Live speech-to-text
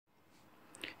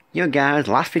Yo guys,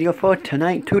 last video for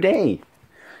tonight, today.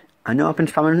 I know I've been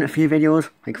spamming a few videos,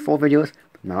 like 4 videos,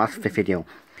 but my last 5th video.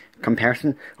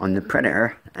 Comparison on the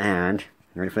Predator and,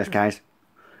 you ready for this guys?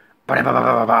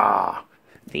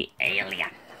 The Alien.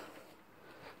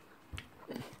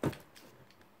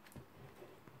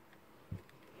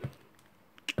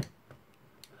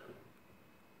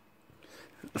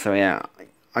 So yeah,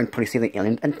 I'd probably see the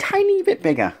Alien a tiny bit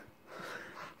bigger.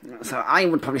 So I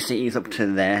would probably say he's up to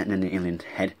there and then the alien's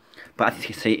head. But as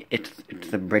you see, it's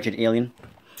the Bridget alien.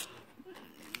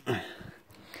 So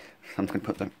I'm just going to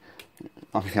put the...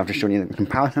 Obviously I've just shown you the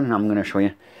comparison and I'm going to show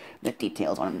you the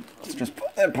details on him. Let's just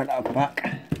put the Predator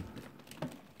back.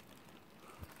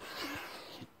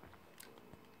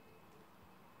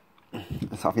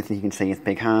 So obviously you can see his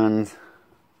big hands.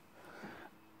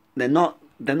 They're not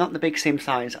the big same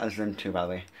size as them two, by the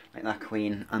way. Like that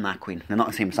queen and that queen. They're not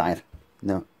the same size.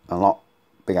 They're a lot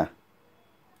bigger.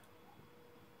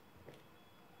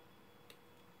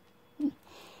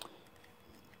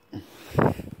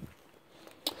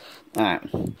 Alright,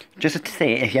 just to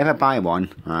say, if you ever buy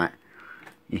one, alright,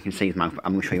 you can see his mouth.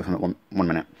 I'm going to show you something one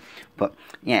minute. But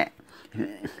yeah,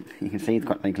 you can see he's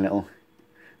got like little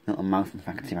mouth. If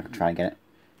I can see if I can try and get it.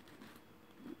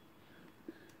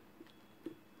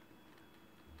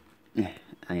 Yeah,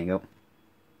 there you go.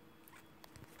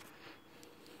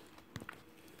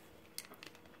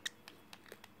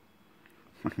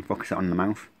 I can focus it on the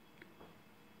mouth.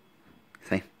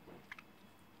 See?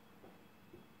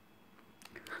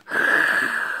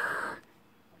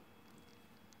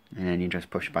 And then you just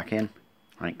push back in,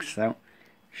 like so.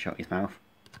 Shut his mouth.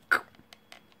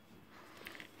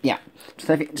 Yeah,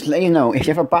 so just let you know, if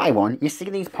you ever buy one, you see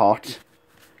these parts,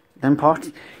 them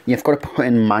parts, you've got to put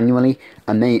in manually,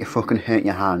 and they fucking hurt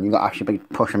your hand. You've got to actually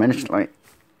push them in, it's like,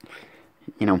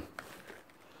 you know,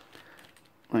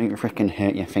 like freaking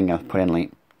hurt your finger, put in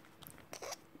like,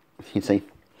 you see.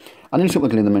 I didn't super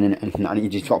glue them in and you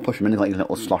just got to push them in, like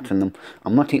little slots in them.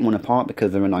 I'm not taking one apart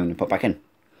because they're annoying to put back in.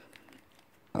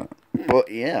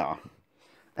 But yeah,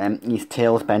 his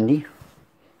tail's bendy,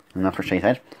 and that's what she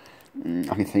said.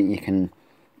 Obviously you can,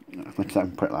 let's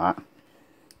put it like that.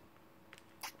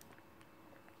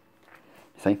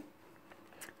 See?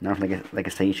 Now it's like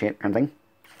a C shape kind of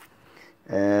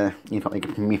thing. You've got like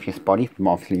a Prometheus body,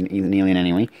 obviously he's an alien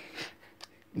anyway.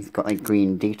 He's got like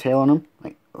green detail on him,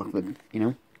 like you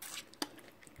know.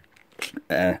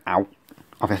 Ow.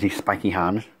 Obviously spiky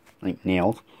hands, like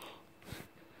nails.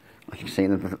 Like you can see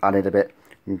they've added a bit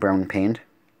brown paint.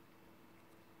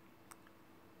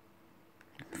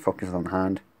 Focus on the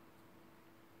hand.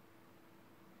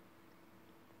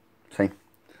 See?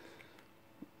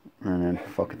 And then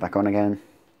focus back on again.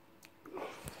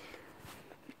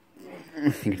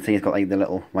 You can see he's got like the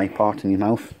little white part in his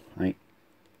mouth, like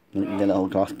the little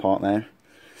glass part there.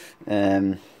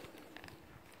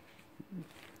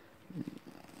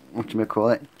 What do you call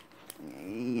it?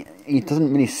 He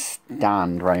doesn't really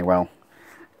stand very well.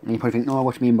 And you probably think, oh,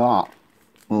 what do you mean by that?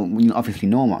 Well, you obviously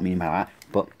know what I mean by that,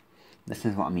 but this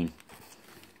is what I mean.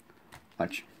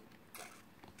 Watch.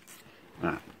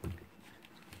 Right.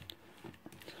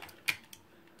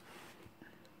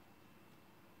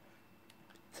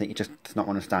 So he just does not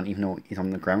want to stand even though he's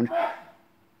on the ground.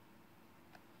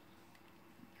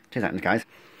 2 seconds, guys.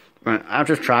 Right, I've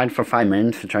just tried for 5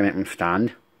 minutes to try and make him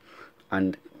stand,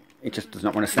 and it just does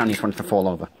not want to stand, he just wants to fall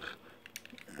over.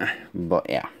 But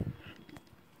yeah.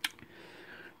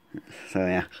 So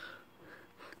yeah.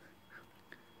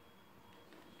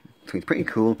 So he's pretty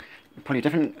cool. Probably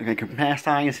different, like, compare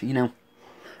size, you know.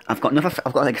 I've got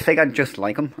like a figure just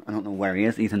like him. I don't know where he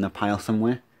is. He's in the pile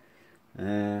somewhere.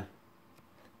 No.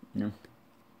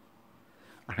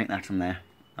 I think that's in there.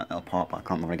 That little part, but I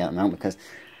can't really get them out because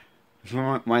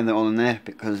why they're all in there,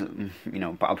 because you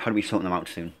know, but I'll probably be sorting them out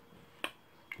soon.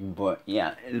 But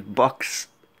yeah, his box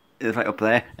is right up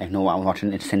there. I know what I'm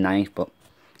watching, it's tonight, but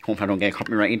hopefully I don't get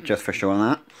copyrighted just for showing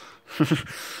that.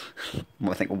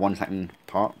 I think a 1 second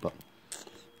part, but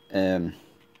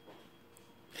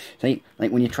see,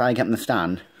 like when you try getting the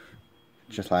stand,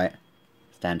 just like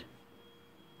stand.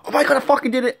 Oh my god, I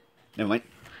fucking did it! Never mind.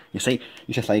 You see,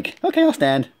 you're just like, okay, I'll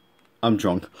stand. I'm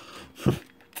drunk.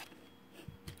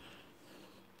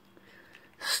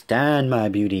 Stand, my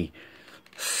beauty.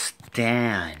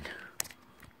 Stand.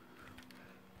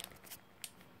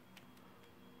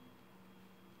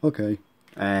 Okay.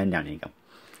 And down you go.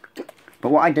 But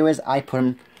what I do is I put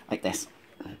him like this.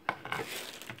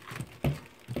 Wait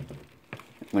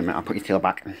a minute, I'll put your tail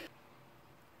back.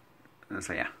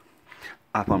 So yeah.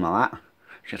 I put him like that.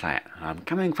 Just like, I'm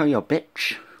coming for your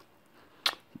bitch.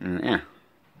 And yeah.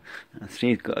 See,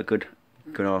 he's got a good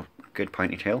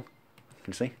pointy tail. you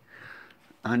can see.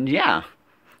 And yeah,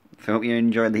 so I hope you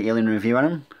enjoyed the alien review on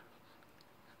him.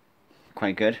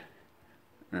 Quite good.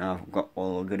 And I've got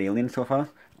all good aliens so far.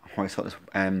 I probably sort this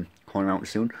coming out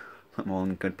soon. Put them all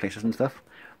in good places and stuff.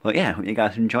 But yeah, hope you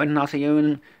guys enjoyed, and I'll see you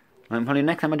in probably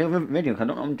next time I do a video. Cause I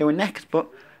don't know what I'm doing next, but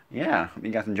yeah, hope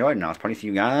you guys enjoyed, and I'll probably see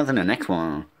you guys in the next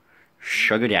one.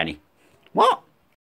 Sugar Daddy. What?